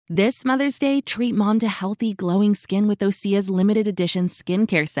This Mother's Day, treat mom to healthy, glowing skin with Osea's limited edition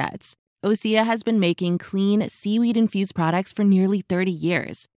skincare sets. Osea has been making clean, seaweed-infused products for nearly 30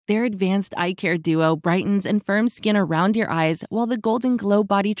 years. Their advanced eye care duo brightens and firms skin around your eyes, while the Golden Glow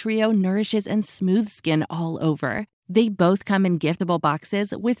Body Trio nourishes and smooths skin all over. They both come in giftable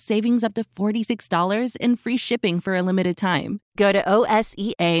boxes with savings up to $46 and free shipping for a limited time. Go to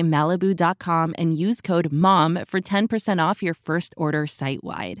OSEAMalibu.com and use code MOM for 10% off your first order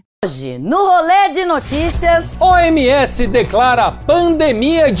site-wide. Hoje, no rolê de notícias, OMS declara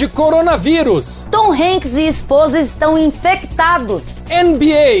pandemia de coronavírus. Tom Hanks e esposa estão infectados.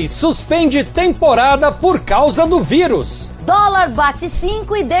 NBA suspende temporada por causa do vírus. Dólar bate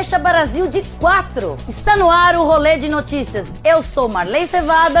 5 e deixa Brasil de 4. Está no ar o rolê de notícias. Eu sou Marley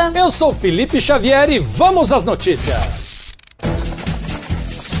Cevada. Eu sou Felipe Xavier e vamos às notícias.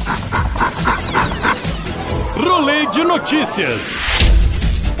 Rolê de notícias.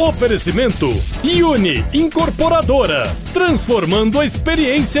 Oferecimento Uni Incorporadora, transformando a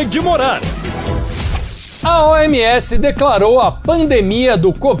experiência de morar. A OMS declarou a pandemia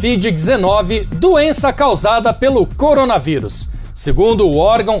do Covid-19, doença causada pelo coronavírus. Segundo o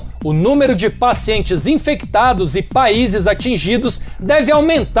órgão, o número de pacientes infectados e países atingidos deve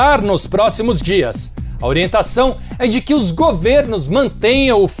aumentar nos próximos dias. A orientação é de que os governos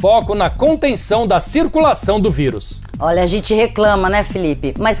mantenham o foco na contenção da circulação do vírus. Olha, a gente reclama, né,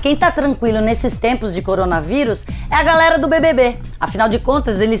 Felipe? Mas quem tá tranquilo nesses tempos de coronavírus é a galera do BBB. Afinal de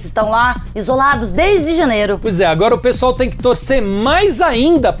contas, eles estão lá isolados desde janeiro. Pois é, agora o pessoal tem que torcer mais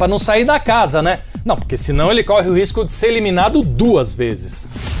ainda para não sair da casa, né? Não, porque senão ele corre o risco de ser eliminado 2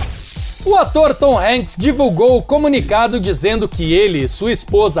 vezes. O ator Tom Hanks divulgou o comunicado dizendo que ele e sua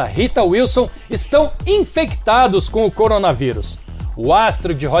esposa Rita Wilson estão infectados com o coronavírus. O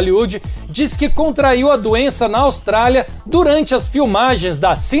astro de Hollywood diz que contraiu a doença na Austrália durante as filmagens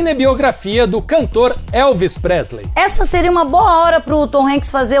da cinebiografia do cantor Elvis Presley. Essa seria uma boa hora pro Tom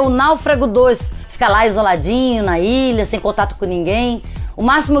Hanks fazer o Náufrago 2. Ficar lá isoladinho na ilha, sem contato com ninguém. O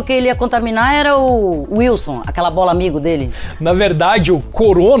máximo que ele ia contaminar era o Wilson, aquela bola amigo dele. Na verdade, o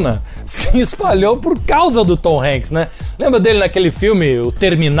corona se espalhou por causa do Tom Hanks, né? Lembra dele naquele filme, O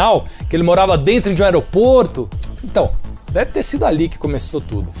Terminal, que ele morava dentro de um aeroporto? Então, deve ter sido ali que começou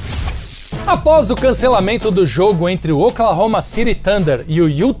tudo. Após o cancelamento do jogo entre o Oklahoma City Thunder e o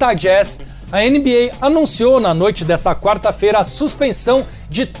Utah Jazz, a NBA anunciou na noite dessa quarta-feira a suspensão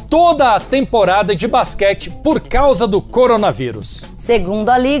de toda a temporada de basquete por causa do coronavírus. Segundo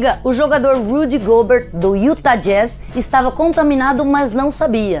a liga, o jogador Rudy Gobert, do Utah Jazz, estava contaminado, mas não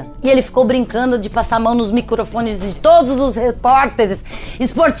sabia. E ele ficou brincando de passar a mão nos microfones de todos os repórteres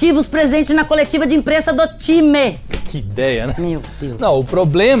esportivos presentes na coletiva de imprensa do time. Que ideia, né? Meu Deus. Não, o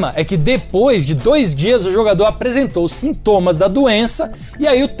problema é que depois de 2 dias o jogador apresentou os sintomas da doença e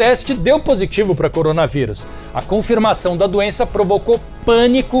aí o teste deu positivo para coronavírus. A confirmação da doença provocou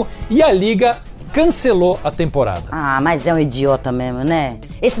pânico e a liga cancelou a temporada. Ah, mas é um idiota mesmo, né?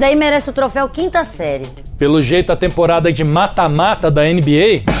 Esse daí merece o troféu 5ª série. Pelo jeito, a temporada de mata-mata da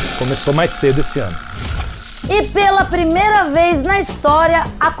NBA começou mais cedo esse ano. E pela primeira vez na história,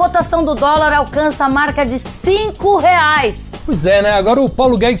 a cotação do dólar alcança a marca de R$5. Pois é, né? Agora o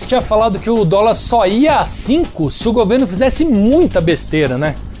Paulo Guedes tinha falado que o dólar só ia a 5 se o governo fizesse muita besteira,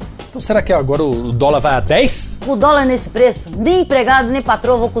 né? Então será que agora o dólar vai a 10? O dólar nesse preço, nem empregado nem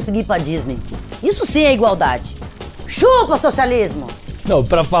patrão vão conseguir ir pra Disney. Isso sim é igualdade. Chupa, socialismo! Não,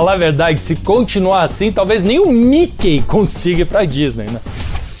 pra falar a verdade, se continuar assim, talvez nem o Mickey consiga ir pra Disney, né?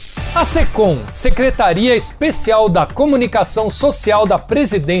 A SECOM, Secretaria Especial da Comunicação Social da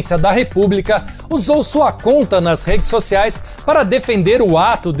Presidência da República, usou sua conta nas redes sociais para defender o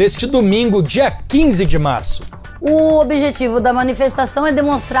ato deste domingo, dia 15 de março. O objetivo da manifestação é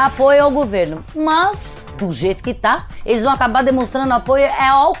demonstrar apoio ao governo, mas, do jeito que tá, eles vão acabar demonstrando apoio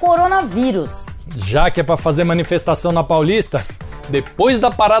ao coronavírus. Já que é pra fazer manifestação na Paulista, depois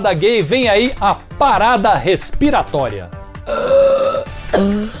da parada gay vem aí a parada respiratória.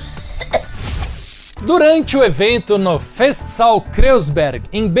 Durante o evento no Festsaal Kreuzberg,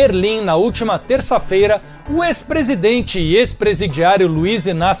 em Berlim, na última terça-feira, o ex-presidente e ex-presidiário Luiz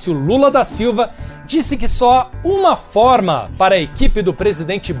Inácio Lula da Silva disse que só há uma forma para a equipe do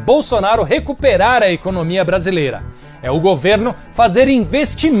presidente Bolsonaro recuperar a economia brasileira. É o governo fazer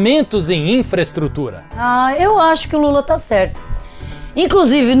investimentos em infraestrutura. Ah, eu acho que o Lula tá certo.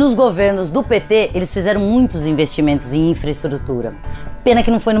 Inclusive, nos governos do PT, eles fizeram muitos investimentos em infraestrutura. Pena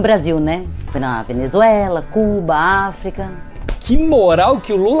que não foi no Brasil, né? Foi na Venezuela, Cuba, África. Que moral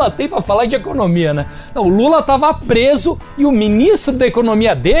que o Lula tem pra falar de economia, né? Não, o Lula tava preso e o ministro da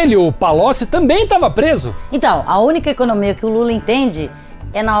economia dele, o Palocci, também tava preso. Então, a única economia que o Lula entende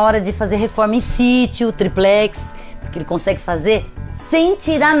é na hora de fazer reforma em sítio, triplex, porque ele consegue fazer sem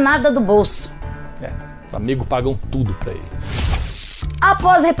tirar nada do bolso. Os amigos pagam tudo pra ele.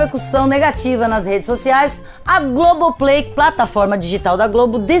 Após repercussão negativa nas redes sociais, a Globoplay, plataforma digital da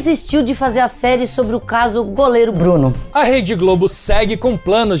Globo, desistiu de fazer a série sobre o caso goleiro Bruno. A Rede Globo segue com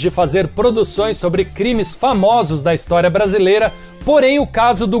planos de fazer produções sobre crimes famosos da história brasileira, porém o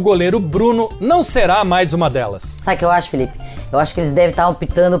caso do goleiro Bruno não será mais uma delas. Sabe o que eu acho, Felipe? Eu acho que eles devem estar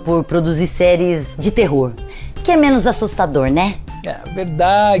optando por produzir séries de terror, que é menos assustador, né? A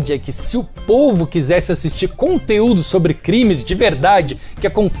verdade é que se o povo quisesse assistir conteúdo sobre crimes de verdade que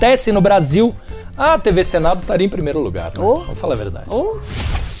acontecem no Brasil, a TV Senado estaria em primeiro lugar, né? Vamos falar a verdade.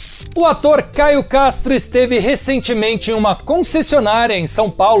 O ator Caio Castro esteve recentemente em uma concessionária em São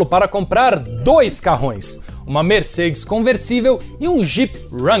Paulo para comprar 2 carrões, uma Mercedes conversível e um Jeep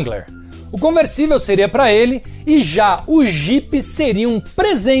Wrangler. O conversível seria para ele e já o Jeep seria um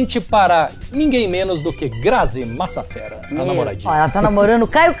presente para ninguém menos do que Grazi Massafera, a namoradinha. Ó, ela tá namorando o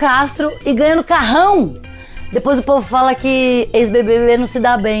Caio Castro e ganhando carrão. Depois o povo fala que ex-BBB não se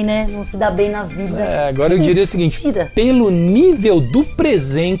dá bem, né? Não se dá bem na vida. Agora eu diria o seguinte, pelo nível do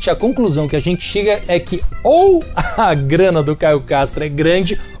presente, a conclusão que a gente chega é que ou a grana do Caio Castro é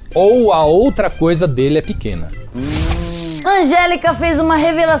grande ou a outra coisa dele é pequena. Angélica fez uma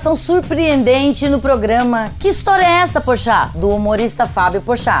revelação surpreendente no programa Que História é essa, Porchat? Do humorista Fábio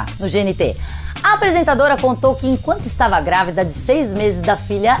Porchat, no GNT. A apresentadora contou que enquanto estava grávida de 6 meses da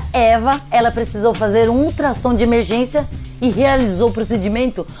filha Eva, ela precisou fazer um ultrassom de emergência e realizou o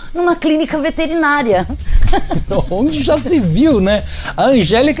procedimento numa clínica veterinária. Onde já se viu, né? A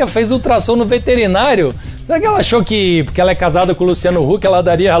Angélica fez ultrassom no veterinário. Será que ela achou que, porque ela é casada com o Luciano Huck, ela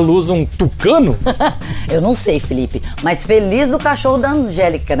daria à luz um tucano? Eu não sei, Felipe, mas feliz do cachorro da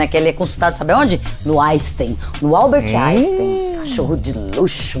Angélica, né? Que ele é consultado, sabe onde? No Einstein, no Albert Einstein. Cachorro de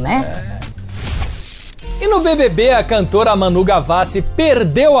luxo, né? E no BBB, a cantora Manu Gavassi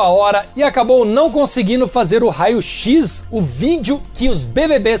perdeu a hora e acabou não conseguindo fazer o raio-x, o vídeo que os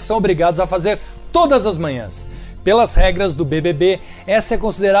BBBs são obrigados a fazer todas as manhãs. Pelas regras do BBB, essa é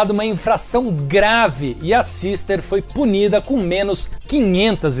considerada uma infração grave e a Sister foi punida com menos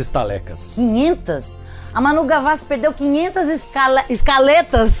 500 estalecas. 500? A Manu Gavassi perdeu 500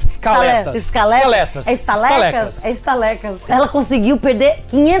 escaletas. Escalecas. É estalecas? É estalecas. Ela conseguiu perder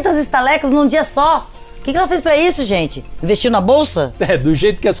 500 estalecas num dia só. O que ela fez pra isso, gente? Investiu na bolsa? Do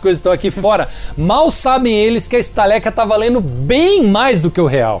jeito que as coisas estão aqui fora, mal sabem eles que a estaleca tá valendo bem mais do que o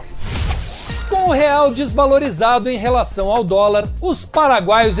real. Com o real desvalorizado em relação ao dólar, os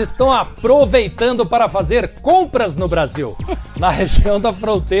paraguaios estão aproveitando para fazer compras no Brasil. Na região da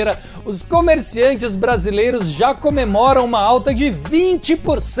fronteira, os comerciantes brasileiros já comemoram uma alta de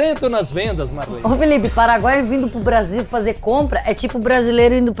 20% nas vendas, Marlene. Ô Felipe, paraguaio vindo pro Brasil fazer compra é tipo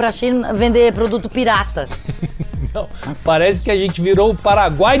brasileiro indo pra China vender produto pirata. Não, parece que a gente virou o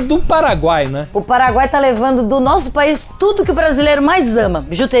Paraguai do Paraguai, né? O Paraguai tá levando do nosso país tudo que o brasileiro mais ama,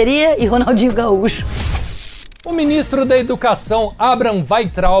 bijuteria e Ronaldinho Gaúcho. O ministro da Educação, Abraham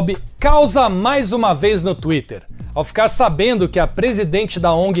Weintraub, causa mais uma vez no Twitter. Ao ficar sabendo que a presidente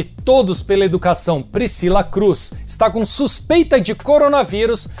da ONG Todos pela Educação, Priscila Cruz, está com suspeita de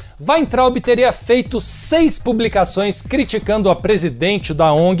coronavírus, Weintraub teria feito 6 publicações criticando a presidente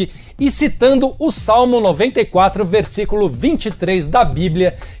da ONG e citando o Salmo 94, versículo 23 da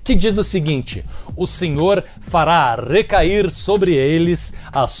Bíblia, que diz o seguinte: o Senhor fará recair sobre eles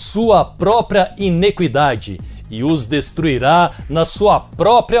a sua própria iniquidade e os destruirá na sua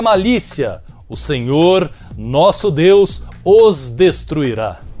própria malícia. O Senhor, nosso Deus, os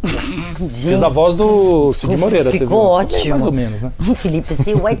destruirá. Fiz a voz do Cid Moreira. Ficou ótimo. Mais ou menos, né? Felipe,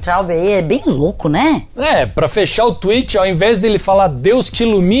 esse Weintraub aí é bem louco, né? Pra fechar o tweet, ao invés dele falar Deus te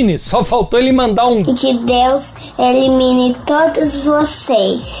ilumine, só faltou ele mandar um... E que Deus elimine todos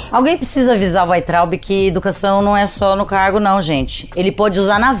vocês. Alguém precisa avisar o Weintraub que educação não é só no cargo, não, gente. Ele pode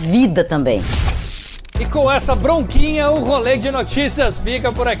usar na vida também. E com essa bronquinha, o Rolê de Notícias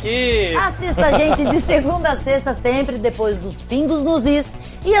fica por aqui. Assista a gente de segunda a sexta, sempre depois dos Pingos nos Is.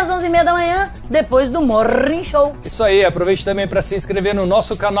 E às 11h30 da manhã, depois do Morning Show. Isso aí, aproveite também para se inscrever no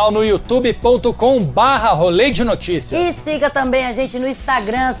nosso canal no youtube.com/Rolê de Notícias. E siga também a gente no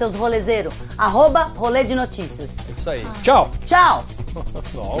Instagram, seus rolezeiros, @Rolê de Notícias. Isso aí. Tchau. Tchau.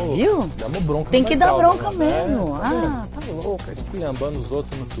 Viu? Damos bronca. Tem que dar bronca mesmo. Tá louco. Esculhambando os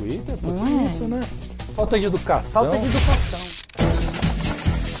outros no Twitter. Por que isso, né? Falta de educação. Falta de educação.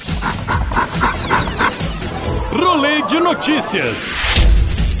 Rolê de Notícias.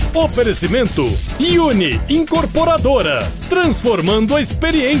 Oferecimento Uni Incorporadora, transformando a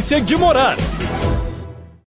experiência de morar.